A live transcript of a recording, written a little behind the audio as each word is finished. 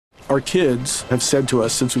Our kids have said to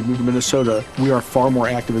us since we moved to Minnesota, we are far more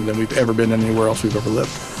active than we've ever been anywhere else we've ever lived.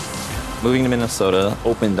 Moving to Minnesota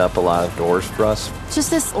opened up a lot of doors for us. Just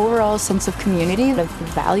this overall sense of community, of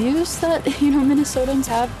values that, Minnesotans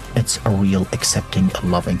have. It's a real accepting,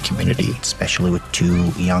 loving community, especially with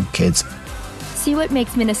 2 young kids. See what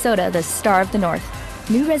makes Minnesota the star of the North.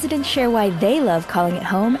 New residents share why they love calling it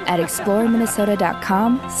home at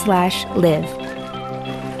exploreminnesota.com/live.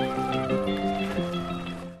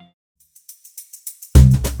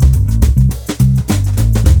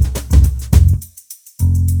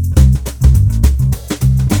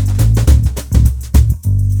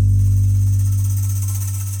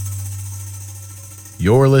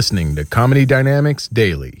 You're listening to Comedy Dynamics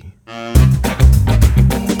Daily.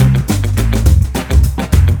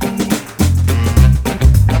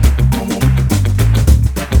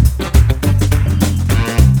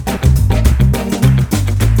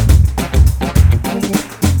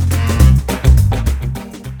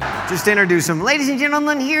 Just to introduce him, ladies and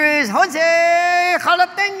gentlemen, here is Jose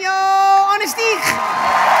Jalapeno on a stick.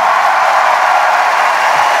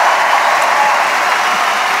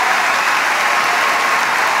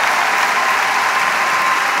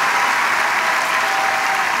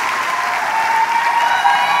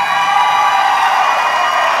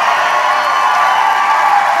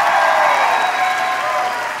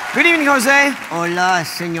 Good evening, Jose. Hola,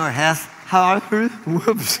 Senor Heth. How are you?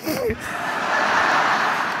 Whoops.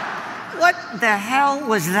 What the hell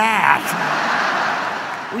was that?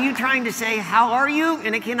 Were you trying to say, how are you?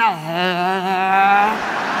 And it came out,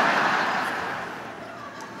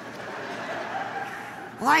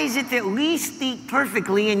 Why is it that we speak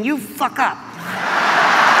perfectly and you fuck up?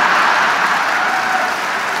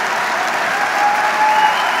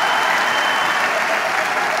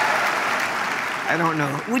 I don't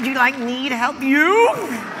know. Would you like me to help you?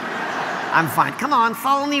 I'm fine. Come on,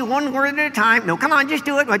 follow me one word at a time. No, come on, just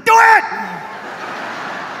do it. Do it!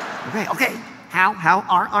 Okay. How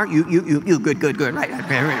are you? You. Good. Right.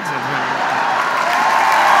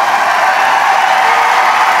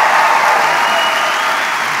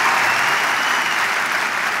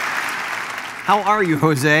 How are you,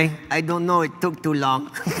 Jose? I don't know. It took too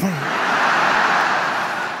long.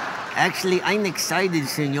 Actually, I'm excited,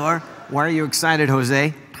 senor. Why are you excited,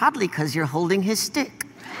 Jose? Probably because you're holding his stick.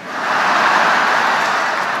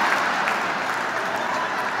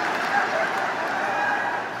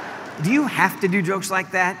 Do you have to do jokes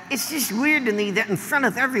like that? It's just weird to me that in front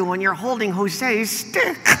of everyone you're holding Jose's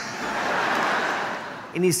stick.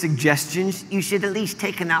 Any suggestions? You should at least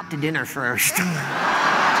take him out to dinner first.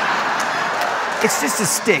 It's just a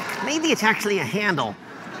stick. Maybe it's actually a handle.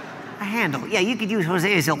 A handle. Yeah, you could use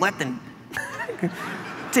Jose as a weapon.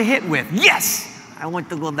 To hit with. Yes! I want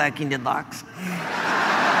to go back in the box.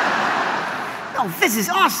 Oh, this is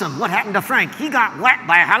awesome. What happened to Frank? He got whacked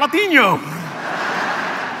by a jalapeno.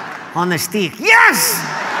 On the stick. Yes!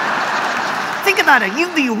 Think about it.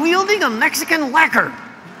 You'd be wielding a Mexican whacker.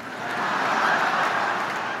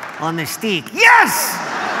 On the stick. Yes!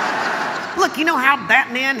 Look, you know how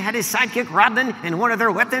Batman had his sidekick Robin and one of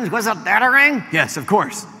their weapons was a batarang? Yes, of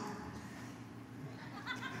course.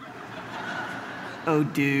 Oh,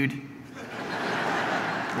 dude.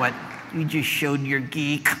 What? You just showed your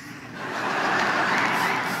geek.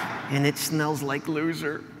 And it smells like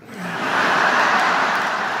loser.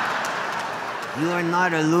 You are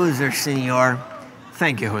not a loser, senor.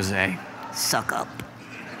 Thank you, Jose. Suck up.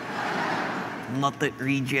 Muppet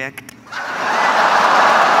reject.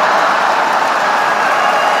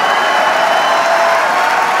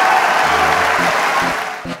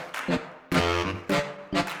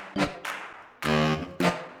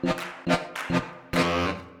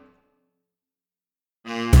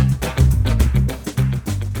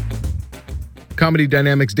 Comedy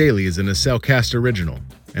Dynamics Daily is an Acelcast original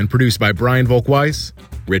and produced by Brian Volkweiss,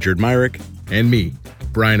 Richard Myrick, and me,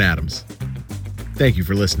 Brian Adams. Thank you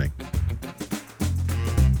for listening.